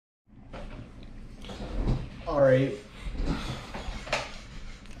Alright,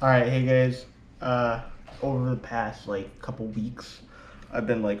 hey guys, over the past like couple weeks I've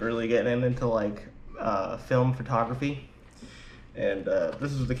been like really getting into like film photography, and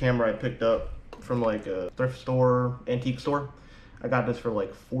this is the camera I picked up from like a thrift store, antique store. I got this for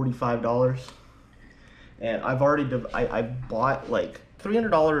like $45, and I've already I bought like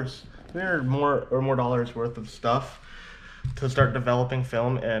 $300 more dollars worth of stuff to start developing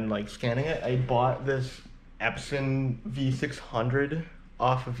film and like scanning it. I bought this Epson V600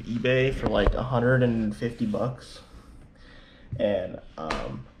 off of eBay for like 150 bucks, and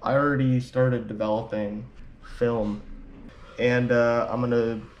I already started developing film, and I'm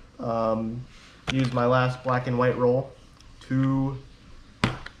gonna use my last black and white roll to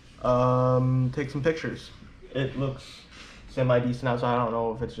take some pictures. It looks semi-decent outside. I don't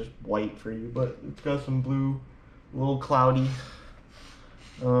know if it's just white for you, but it's got some blue, a little cloudy.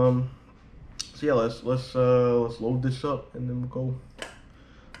 So yeah, let's load this up and then we'll go.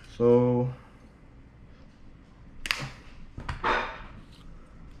 So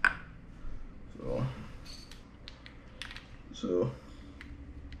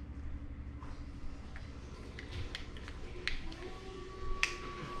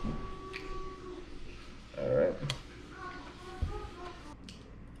all right.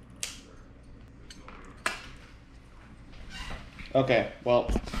 Okay, well,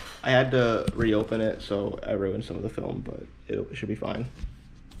 I had to reopen it, so I ruined some of the film, but it should be fine.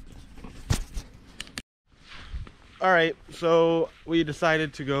 Alright, so we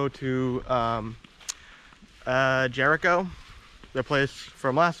decided to go to Jericho, their place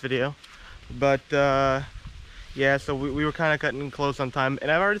from last video, but yeah, so we were kind of cutting close on time,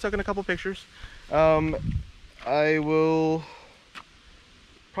 and I've already taken a couple pictures. I will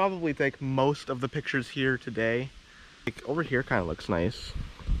probably take most of the pictures here today. Like over here kind of looks nice,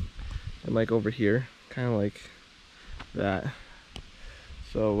 and like over here kind of like that.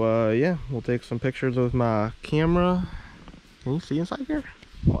 So yeah, we'll take some pictures with my camera. Can you see inside here?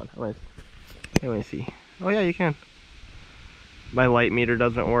 Hold on, let me see. Oh yeah, you can. My light meter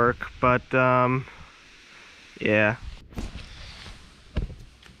doesn't work, but yeah.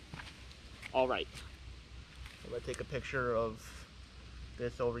 All right, I'm gonna take a picture of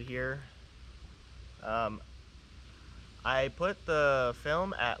this over here. I put the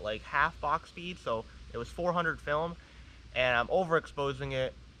film at like half box speed, so it was 400 film, and I'm overexposing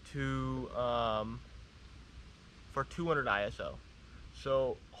it to for 200 ISO.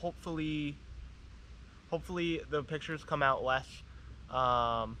 So hopefully the pictures come out less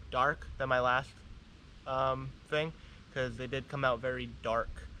dark than my last thing, because they did come out very dark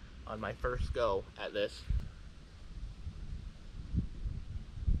on my first go at this.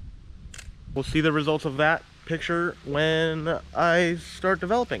 We'll see the results of that picture when I start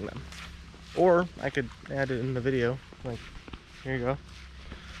developing them, or I could add it in the video. Like, here you go.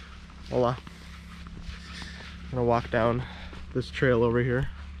 Voila. I'm gonna walk down this trail over here.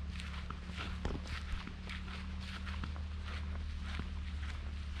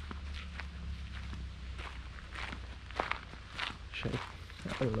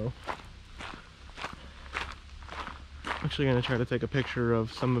 I don't know. I'm actually gonna try to take a picture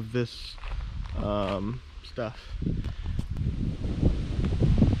of some of this stuff.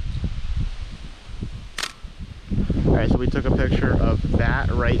 Alright, so we took a picture of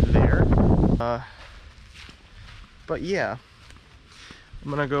that right there. But yeah, I'm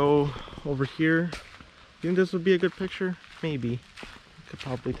gonna go over here. You think this would be a good picture? Maybe. I could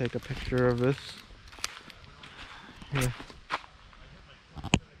probably take a picture of this. Here.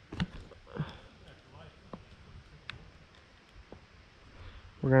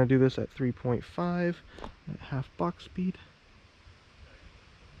 We're gonna do this at 3.5 at half box speed.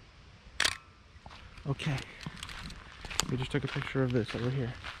 Okay. We just took a picture of this over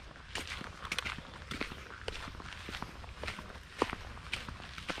here.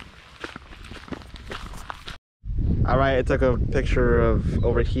 Alright, I took a picture of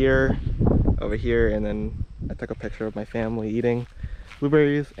over here, and then I took a picture of my family eating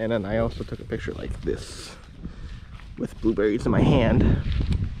blueberries, and then I also took a picture like this with blueberries in my hand.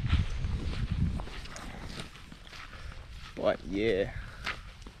 But yeah,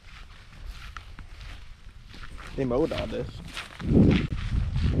 they mowed all this.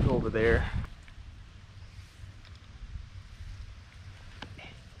 Go over there.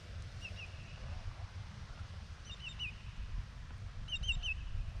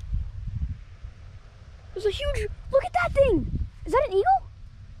 There's a huge, look at that thing! Is that an eagle?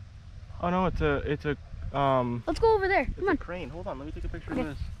 Oh no, it's a let's go over there. Come on. A crane. Hold on, let me take a picture of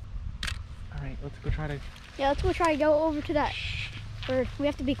this. Alright, let's go try to... Yeah, let's go try to go over to that bird. We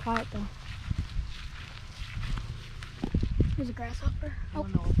have to be quiet though. There's a grasshopper. Oh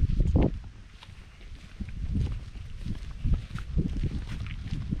no.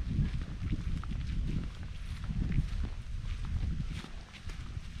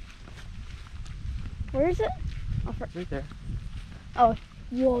 Where is it? Oh, Right there. Oh,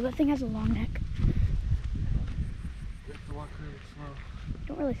 whoa, that thing has a long neck. You have to walk really slow.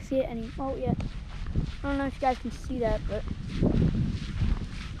 Don't really see it any. Oh, yeah. I don't know if you guys can see that, but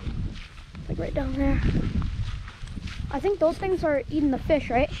it's like right down there. I think those things are eating the fish,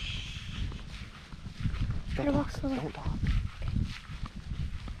 right? Try to walk slowly. Don't talk.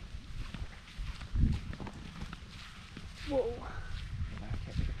 Whoa. I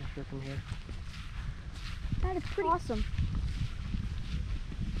can't take a picture from here. That is pretty awesome.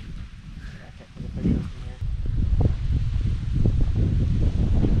 I can't take a picture from here.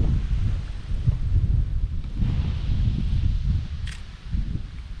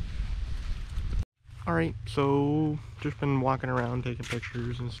 Alright, so just been walking around taking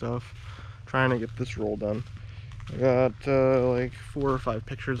pictures and stuff, trying to get this roll done. I got like 4 or 5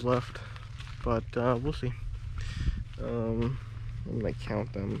 pictures left, but we'll see. I'm gonna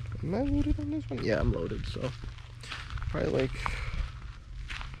count them. Am I loaded on this one? Yeah, I'm loaded, so probably like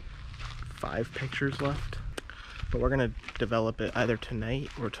 5 pictures left. But we're gonna develop it either tonight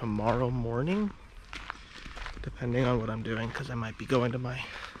or tomorrow morning, depending on what I'm doing, because I might be going to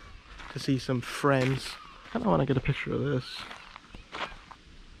see some friends. I don't want to get a picture of this.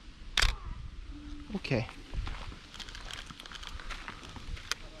 Okay.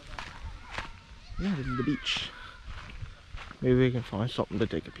 Yeah, this is the beach. Maybe we can find something to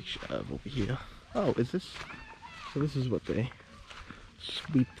take a picture of over here. Oh, is this? So this is what they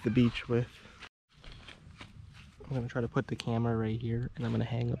sweep the beach with. I'm gonna try to put the camera right here, and I'm gonna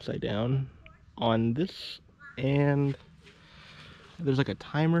hang upside down on this, and there's like a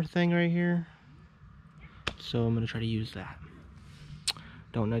timer thing right here, so I'm gonna try to use that.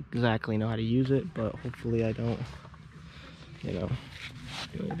 Don't exactly know how to use it, but hopefully I don't, you know,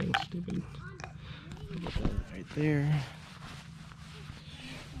 do anything stupid. Put that right there.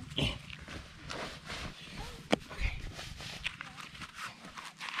 Okay.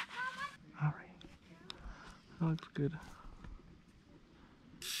 All right. That looks good.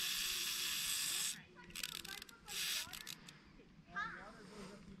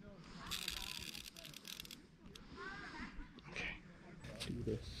 Do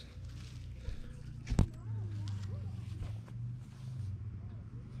this.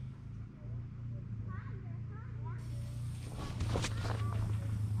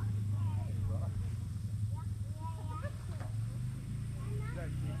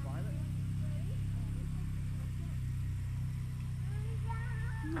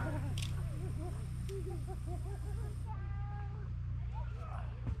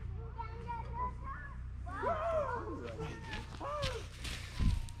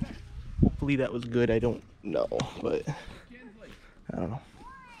 Hopefully that was good. I don't know, but I don't know.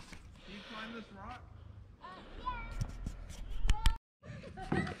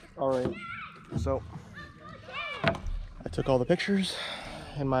 Alright, so I took all the pictures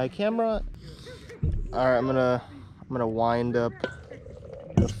in my camera. Alright, I'm gonna wind up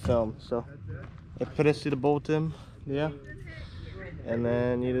the film. So I put it to the bottom, yeah, and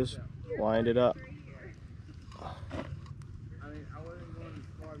then you just wind it up.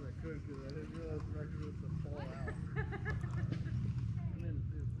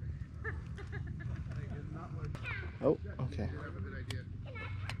 Oh, okay.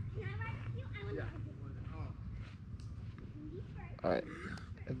 Alright,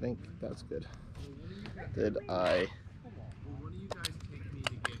 I think that's good. Did I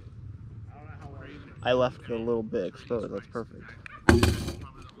left it a little bit exposed, that's perfect.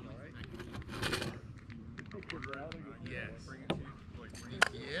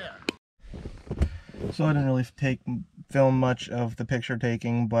 So I didn't really film much of the picture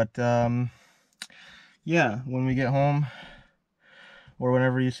taking, but yeah, when we get home or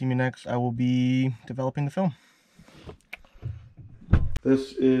whenever you see me next, I will be developing the film.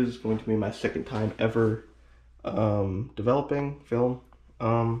 This is going to be my second time ever developing film.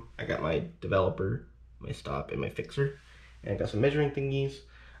 I got my developer, my stop, and my fixer, and I got some measuring thingies.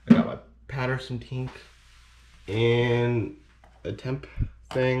 I got my Patterson tank and a temp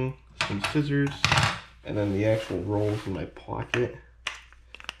thing, some scissors, and then the actual rolls in my pocket.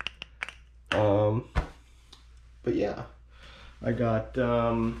 But yeah, I got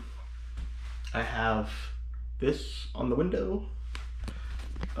I have this on the window.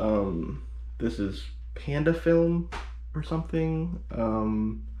 This is Panda film or something.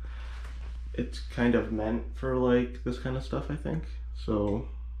 It's kind of meant for like this kind of stuff, I think. So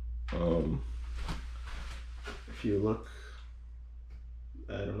if you look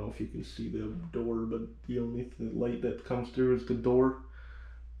I don't know if you can see the door, but the only light that comes through is the door.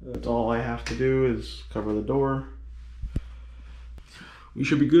 That's all I have to do is cover the door. We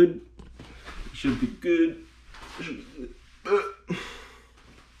should be good. We should be good. We should be good.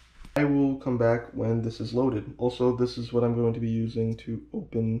 I will come back when this is loaded. Also, this is what I'm going to be using to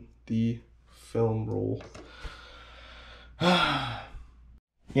open the film roll.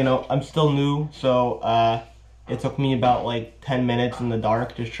 You know, I'm still new, so it took me about like 10 minutes in the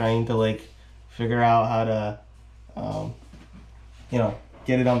dark just trying to like figure out how to, you know,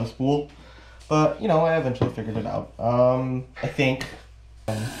 get it on the spool. But, you know, I eventually figured it out. I think,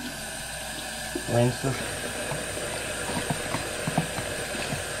 rinse this.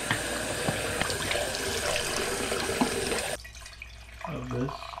 Of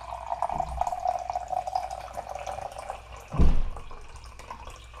this.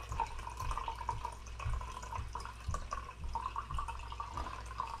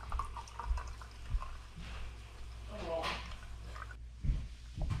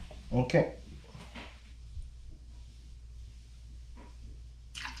 Okay.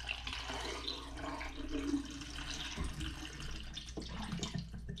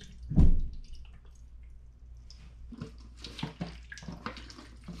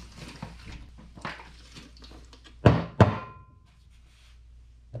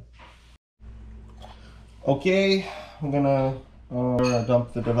 Okay, I'm gonna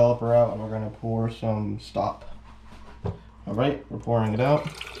dump the developer out and we're gonna pour some stop. Alright, we're pouring it out.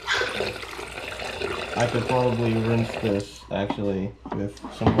 I could probably rinse this actually with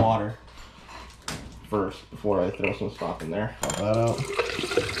some water first before I throw some stop in there. Pop that out.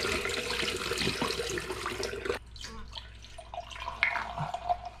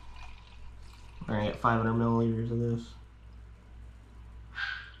 We're gonna get 500 milliliters of this.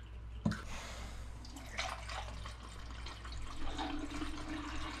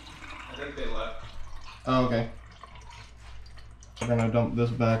 I think they left. Oh, okay. We're gonna dump this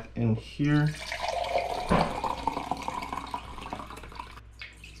back in here.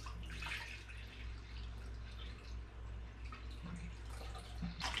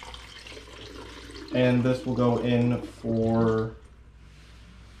 And this will go in for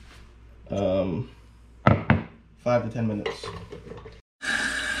 5 to 10 minutes.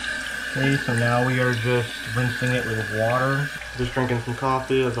 Okay, so now we are just rinsing it with water. Just drinking some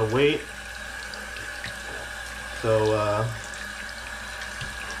coffee as I wait. So,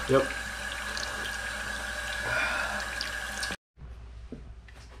 yep.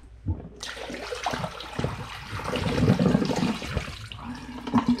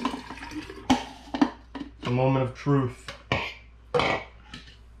 A moment of truth.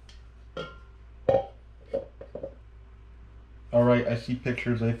 Alright, I see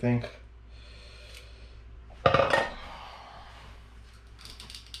pictures, I think.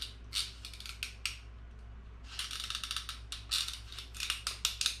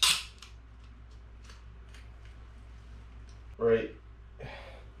 Right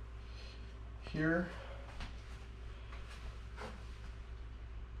here.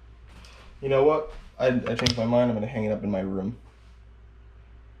 You know what? I changed my mind. I'm going to hang it up in my room.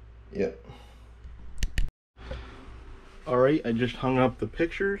 Yep. Alright, I just hung up the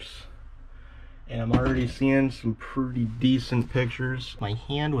pictures. And I'm already seeing some pretty decent pictures. My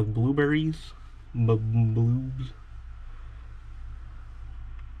hand with blueberries. Blues.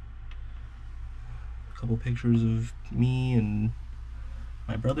 A couple pictures of me and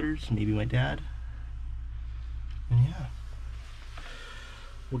my brothers, maybe my dad. And yeah.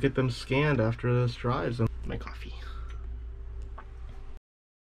 We'll get them scanned after this dries. And my coffee.